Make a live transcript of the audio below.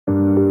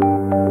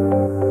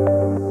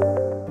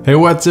Hey,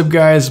 what's up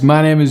guys?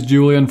 My name is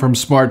Julian from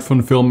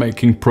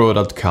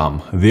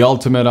smartphonefilmmakingpro.com, the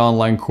ultimate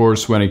online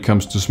course when it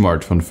comes to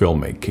smartphone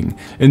filmmaking.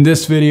 In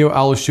this video,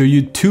 I'll show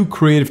you 2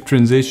 creative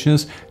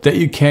transitions that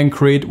you can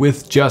create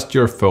with just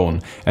your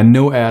phone and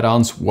no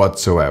add-ons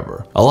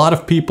whatsoever. A lot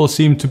of people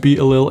seem to be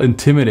a little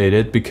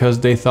intimidated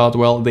because they thought,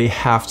 well, they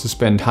have to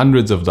spend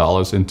hundreds of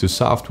dollars into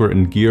software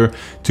and gear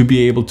to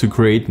be able to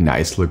create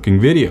nice looking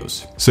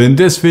videos. So in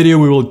this video,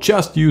 we will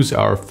just use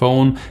our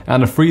phone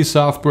and a free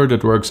software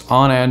that works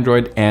on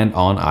Android and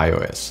on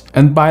iOS.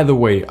 And by the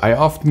way, I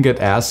often get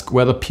asked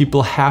whether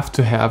people have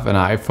to have an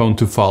iPhone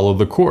to follow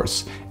the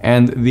course.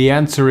 And the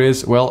answer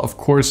is, well, of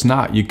course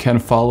not. You can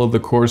follow the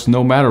course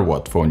no matter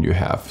what phone you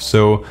have.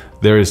 So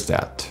there is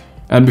that.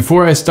 And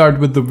before I start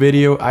with the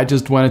video, I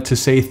just wanted to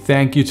say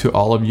thank you to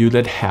all of you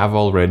that have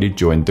already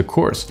joined the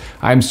course.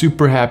 I'm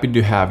super happy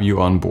to have you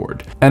on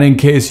board. And in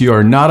case you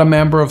are not a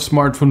member of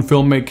Smartphone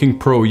Filmmaking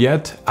Pro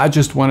yet, I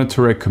just wanted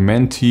to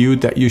recommend to you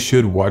that you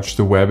should watch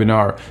the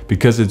webinar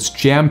because it's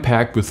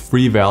jam-packed with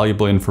free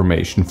valuable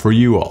information for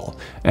you all.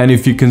 And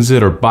if you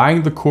consider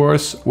buying the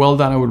course, well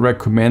then I would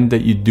recommend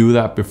that you do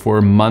that before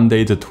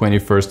Monday the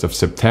 21st of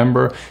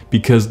September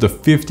because the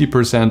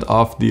 50%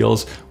 off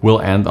deals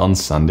will end on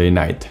Sunday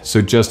night.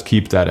 So just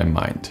keep that in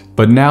mind.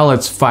 But now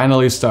let's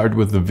finally start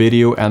with the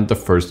video and the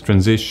first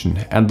transition.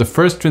 And the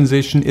first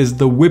transition is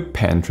the whip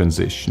pan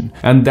transition.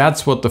 And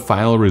that's what the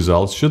final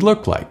results should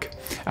look like.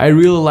 I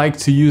really like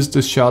to use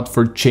this shot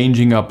for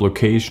changing up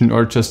location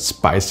or just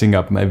spicing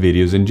up my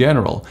videos in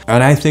general.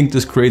 And I think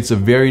this creates a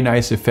very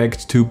nice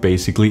effect to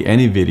basically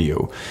any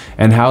video.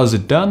 And how is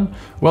it done?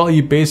 Well,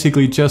 you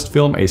basically just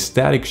film a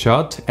static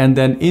shot and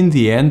then in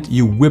the end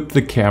you whip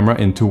the camera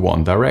into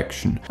one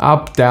direction.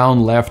 Up,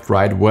 down, left,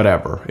 right,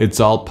 whatever. It's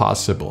all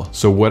possible.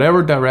 So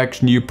whatever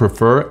direction you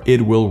prefer,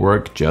 it will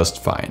work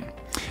just fine.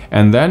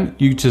 And then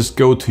you just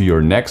go to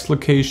your next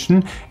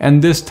location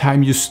and this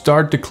time you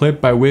start the clip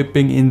by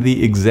whipping in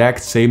the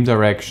exact same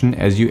direction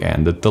as you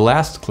ended the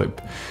last clip.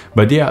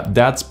 But yeah,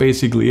 that's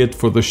basically it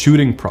for the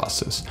shooting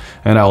process.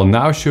 And I will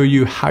now show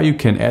you how you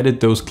can edit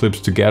those clips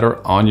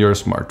together on your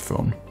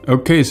smartphone.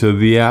 Okay, so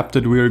the app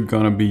that we're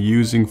gonna be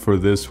using for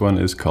this one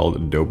is called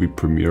Adobe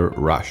Premiere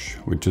Rush,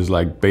 which is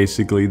like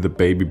basically the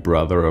baby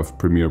brother of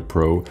Premiere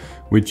Pro,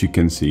 which you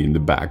can see in the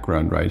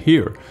background right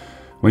here.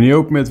 When you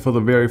open it for the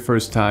very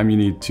first time, you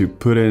need to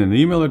put in an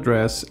email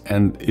address,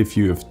 and if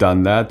you have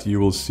done that, you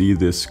will see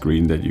this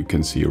screen that you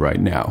can see right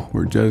now.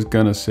 We're just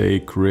gonna say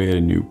create a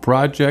new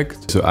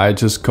project. So I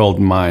just called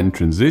mine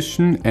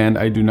transition, and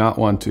I do not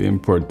want to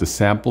import the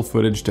sample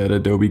footage that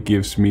Adobe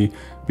gives me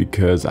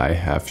because I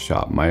have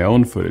shot my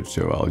own footage.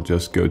 So I'll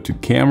just go to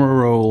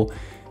camera roll,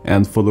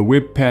 and for the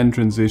whip pan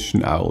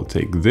transition, I will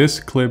take this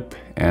clip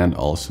and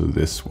also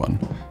this one.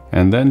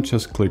 And then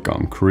just click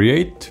on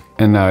create.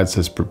 And now it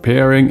says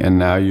preparing, and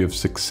now you've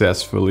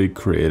successfully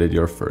created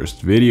your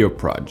first video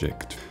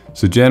project.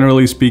 So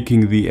generally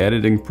speaking, the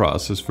editing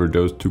process for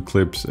those 2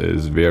 clips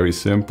is very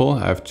simple.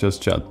 I've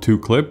just shot 2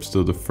 clips.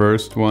 So the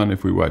first one,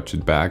 if we watch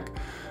it back,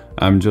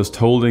 I'm just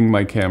holding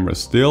my camera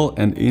still,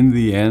 and in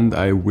the end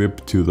I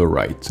whip to the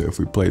right. So if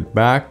we play it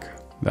back,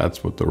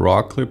 that's what the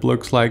raw clip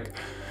looks like.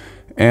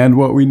 And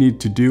what we need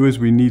to do is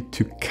we need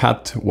to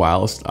cut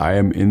whilst I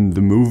am in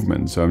the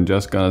movement. So I'm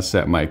just gonna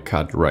set my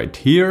cut right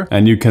here.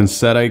 And you can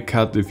set a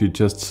cut if you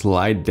just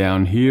slide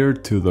down here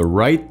to the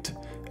right.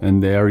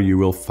 And there you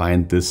will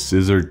find this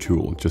scissor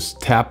tool.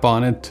 Just tap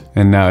on it.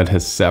 And now it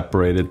has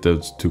separated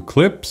those 2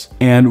 clips.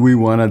 And we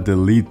wanna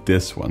delete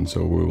this one.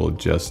 So we will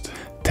just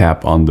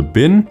tap on the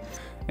bin.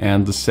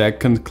 And the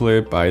second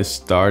clip, I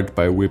start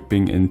by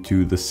whipping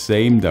into the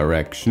same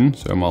direction.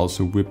 So I'm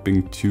also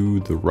whipping to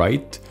the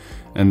right.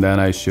 And then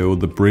I show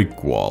the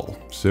brick wall.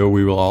 So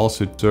we will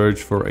also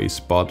search for a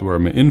spot where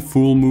I'm in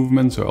full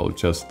movement. So I'll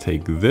just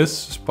take this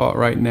spot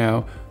right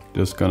now.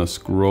 Just gonna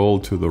scroll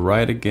to the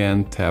right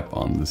again, tap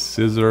on the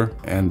scissor,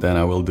 and then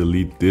I will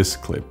delete this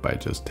clip by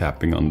just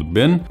tapping on the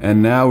bin.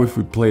 And now if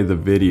we play the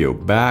video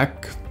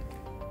back,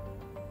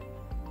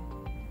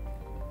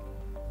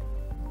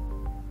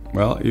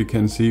 well, you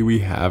can see we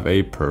have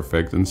a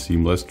perfect and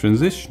seamless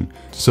transition.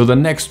 So the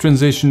next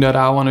transition that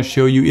I want to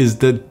show you is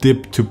the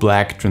dip to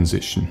black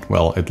transition.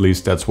 Well, at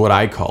least that's what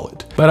I call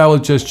it. But I will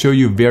just show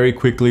you very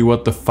quickly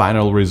what the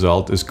final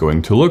result is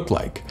going to look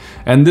like.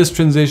 And this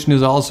transition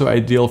is also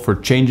ideal for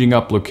changing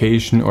up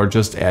location or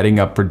just adding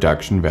up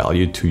production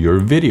value to your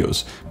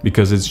videos,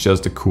 because it's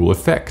just a cool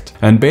effect.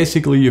 And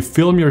basically you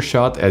film your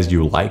shot as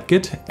you like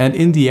it, and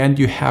in the end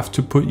you have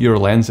to put your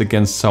lens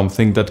against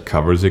something that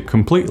covers it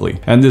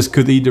completely. And this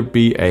could either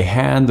be a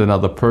hand,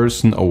 another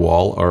person, a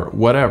wall, or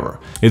whatever.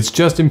 It's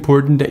just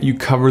important that you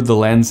cover the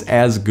lens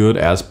as good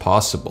as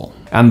possible.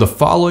 And the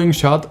following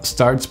shot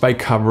starts by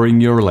covering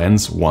your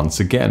lens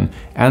once again.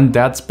 And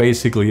that's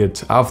basically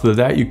it. After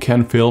that you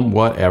can film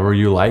whatever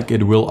you like.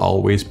 It will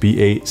always be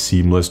a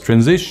seamless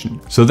transition.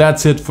 So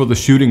that's it for the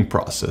shooting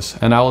process.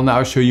 And I will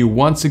now show you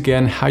once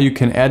again how you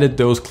can edit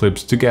those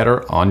clips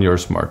together on your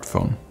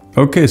smartphone.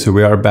 Okay, so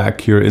we are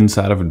back here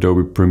inside of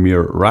Adobe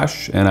Premiere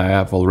Rush, and I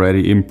have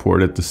already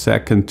imported the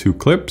second 2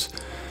 clips.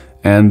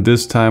 And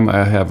this time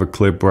I have a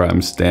clip where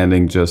I'm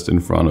standing just in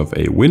front of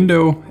a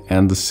window,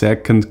 and the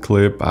second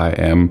clip I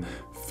am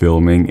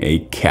filming a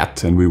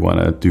cat, and we want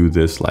to do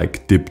this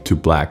like dip to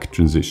black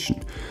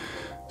transition.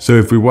 So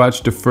if we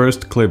watch the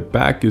first clip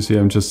back, you see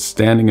I'm just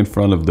standing in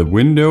front of the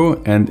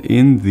window, and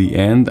in the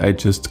end I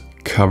just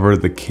cover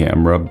the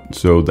camera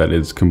so that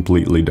it's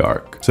completely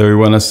dark. So we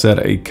want to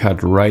set a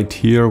cut right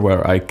here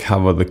where I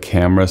cover the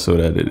camera so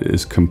that it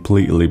is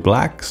completely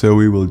black. So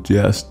we will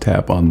just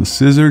tap on the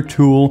scissor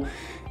tool,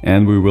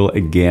 and we will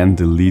again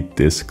delete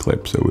this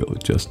clip. So we'll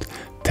just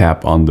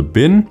tap on the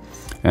bin.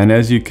 And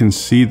as you can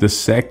see, the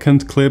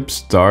second clip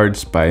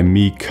starts by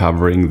me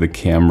covering the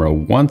camera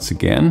once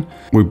again.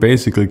 We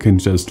basically can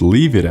just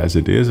leave it as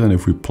it is, and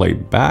if we play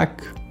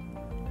back,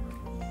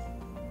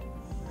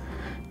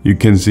 you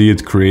can see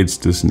it creates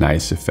this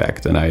nice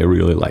effect, and I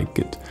really like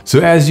it. So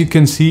as you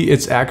can see,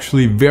 it's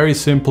actually very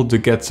simple to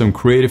get some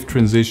creative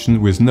transition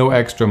with no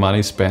extra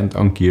money spent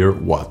on gear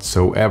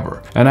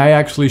whatsoever. And I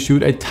actually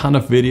shoot a ton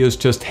of videos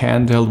just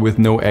handheld with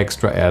no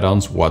extra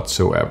add-ons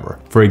whatsoever.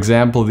 For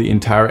example, the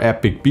entire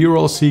epic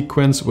B-roll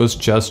sequence was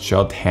just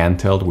shot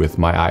handheld with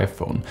my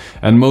iPhone.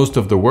 And most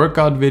of the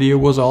workout video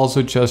was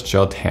also just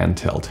shot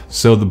handheld.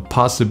 So the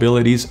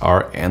possibilities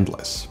are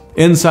endless.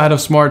 Inside of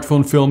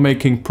Smartphone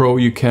Filmmaking Pro,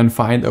 you can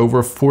find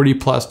over 40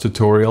 plus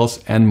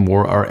tutorials, and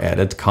more are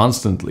added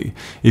constantly.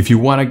 If you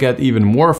want to get even more